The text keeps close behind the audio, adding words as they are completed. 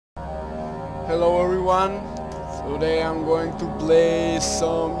Hello everyone, today I'm going to play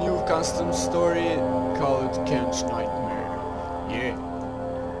some new custom story called Ken's Nightmare. Yeah.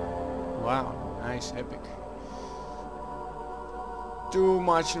 Wow, nice, epic. Too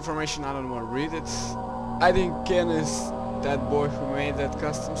much information, I don't want to read it. I think Ken is that boy who made that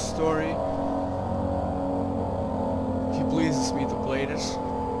custom story. He pleases me to play this.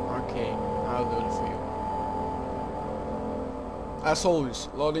 Okay, I'll do it for you. As always,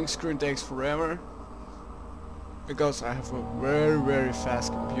 loading screen takes forever because I have a very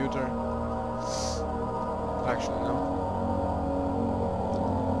fast computer. Actually no.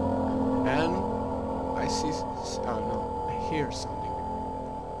 And I see oh no, I hear something.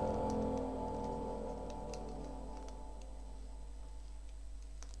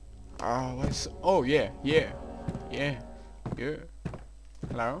 Oh yeah.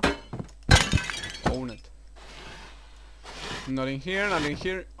 Hello? Own it. Nothing here, nothing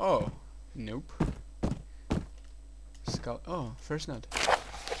here. Oh, nope. Skull. Oh, first note.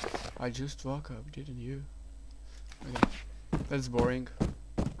 I just woke up, didn't you? Okay, that's boring.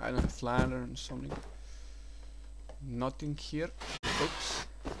 I don't have lantern or something. Nothing here. Oops.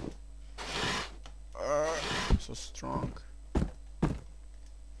 So strong.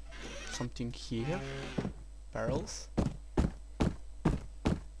 Something here. Barrels.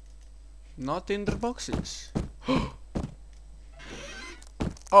 Not in the boxes.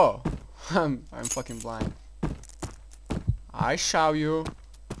 Oh, I'm fucking blind. I show you.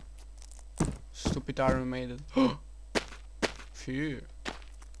 Stupid Iron Maiden. Phew.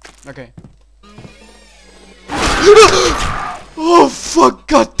 Okay. Oh fuck!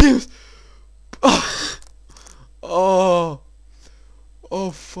 God damn it! Oh.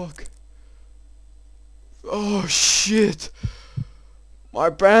 Oh fuck. Oh shit. My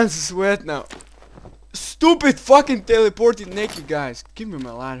pants is wet now. Stupid fucking teleported naked guys. Give me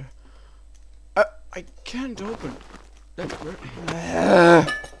my ladder. I can't open. That's where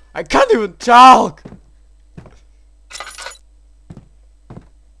I can't even talk.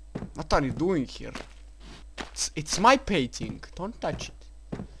 What are you doing here? It's my painting. Don't touch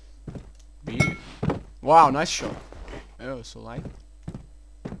it. Wow, nice shot. Oh, so light.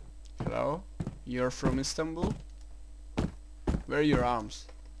 Hello? You're from Istanbul? Where are your arms?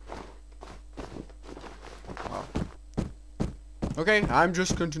 Wow. Okay, I'm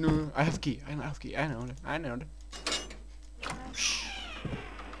just continuing. I have key. I have key. I know that. I know that.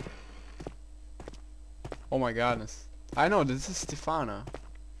 Oh my goodness. I know this is Stefana.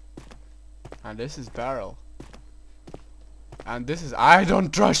 And this is Barrel. And this is I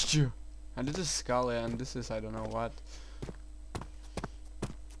don't trust you. And this is Scully and this is I don't know what.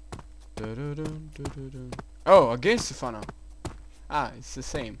 Oh, again Stefana. Ah, it's the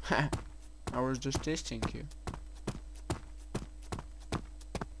same. I was just testing you.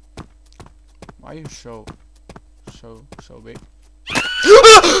 Why are you so big?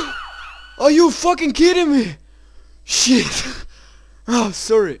 Are you fucking kidding me? Shit. Oh,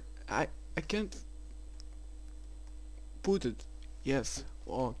 sorry. I can't put it. Yes.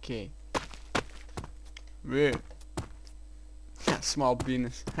 Okay. Weird. Small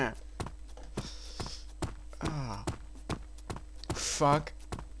penis. Ah. Fuck.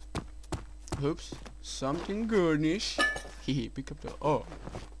 Oops. Something goodish. Hehe. Pick up the. Oh.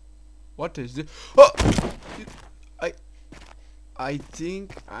 What is this? Oh! I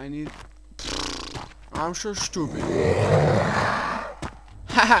think I need. I'm so stupid.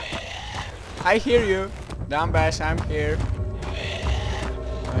 Haha. I hear you. Dumbass, I'm here. Okay,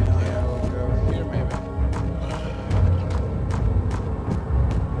 I will go here maybe.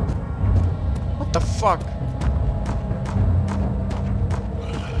 What the fuck?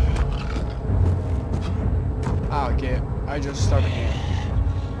 Ah, okay. I just started here.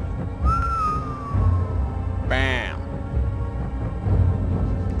 Bam.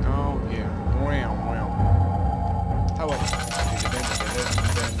 Oh yeah. Wow. How about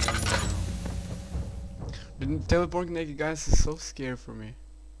the teleporting naked guys is so scary for me.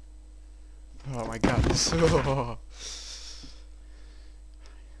 Oh my god, so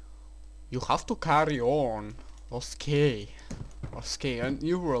you have to carry on. Okay. A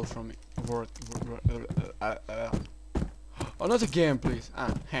new world from me. Oh, not again, please.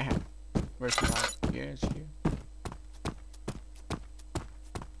 Ah, haha. Where's my light? Yeah, it's here.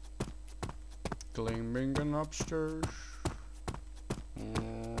 Climbing upstairs.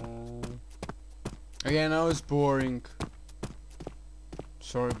 Again, I was boring.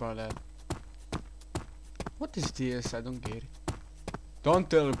 Sorry about that. What is this? I don't get it. Don't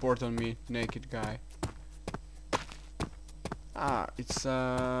teleport on me, naked guy. Ah, it's I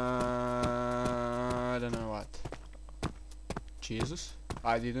don't know what. Jesus?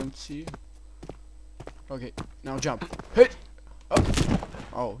 I didn't see. Okay, now jump. Hit! Oh!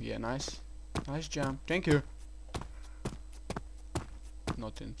 Oh, yeah, nice. Nice jump. Thank you.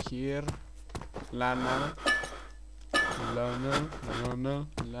 Not in here. Lana. Lana. Lana.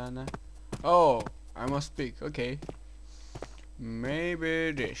 Lana. Oh, I must pick. Okay.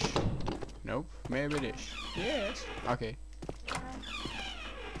 Maybe this. Nope. Maybe this. Yes. Okay.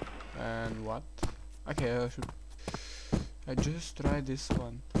 And what? Okay, I just try this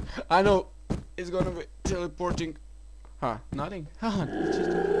one. I know it's gonna be teleporting. Huh? Nothing. Haha.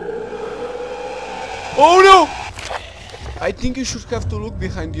 Oh no! I think you should have to look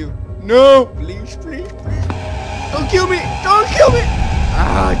behind you. No! Please, please, please. Don't kill me! Don't kill me!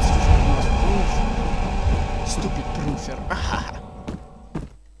 Ah, it's stupid proofer.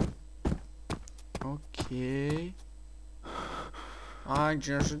 Okay. I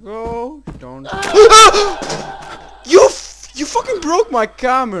just go. Don't. You fucking broke my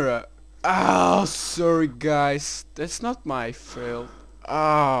camera. Oh, sorry guys. That's not my fault.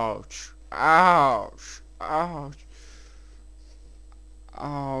 Ouch. Ouch. Ouch.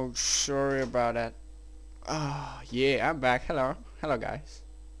 Oh, sorry about that. Oh, yeah, I'm back. Hello. Hello, guys.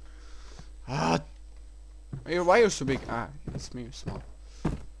 Ah, why are you so big? Ah, it's me, small.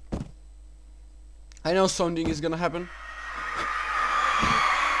 I know something is gonna happen.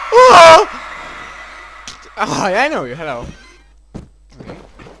 Ah! Ah, I know you. Hello. Okay,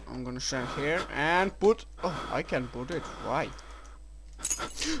 I'm gonna stand here and put. Oh, I can put it. Why?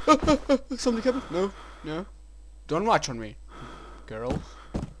 Something happened? No, no. Don't watch on me, girl.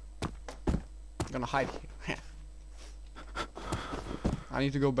 I'm gonna hide here. I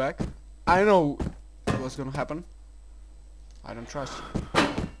need to go back. I know what's gonna happen. I don't trust you.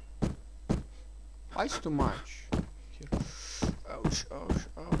 Why is too much? Here. Ouch, ouch,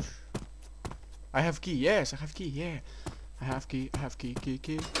 ouch. I have key. Yes, I have key. Yeah, I have key. I have key.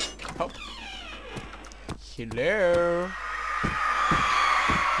 Key. Help. Hello.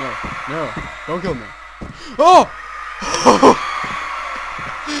 No, no, don't kill me. Oh!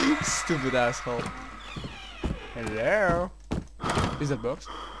 Stupid asshole. Hello. Is that box?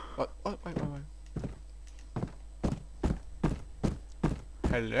 What? Oh, wait.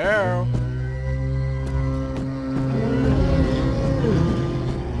 Hello.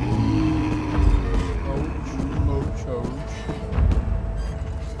 Ouch.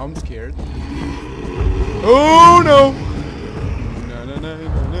 I'm scared. Oh no! No.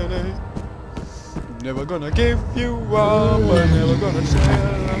 Never gonna give you up. I'm never gonna say.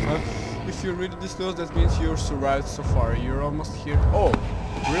 If you read this note, that means you're survived so far. You're almost here. Oh,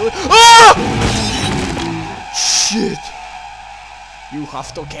 really? Ah! Shit! You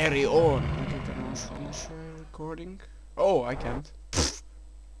have to carry on. Okay, can I share recording? Oh, I can't.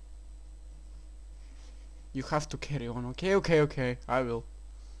 You have to carry on. Okay. I will.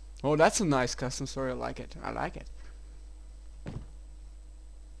 Oh, that's a nice custom story. I like it.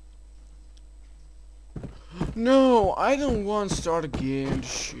 No, I don't want to start again.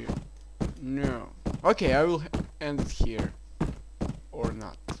 Shit. No. Okay, I will end it here. Or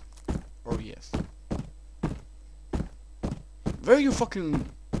not. Or yes. Where are you fucking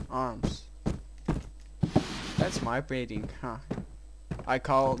arms? That's my painting, huh? I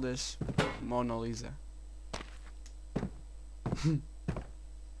call this Mona Lisa.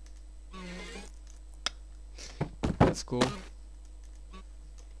 That's cool.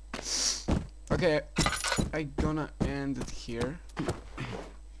 Okay, I gonna end it here.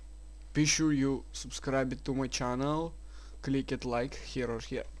 Be sure you subscribe it to my channel. Click it like here or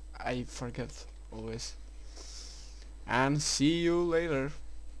here. I forget always. And see you later.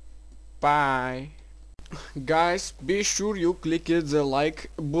 Bye. Guys, be sure you click the like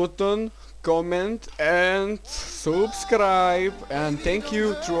button, comment and subscribe. And thank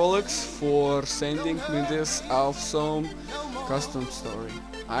you Trollocs for sending me this awesome custom story.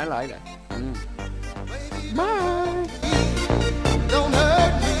 I like that.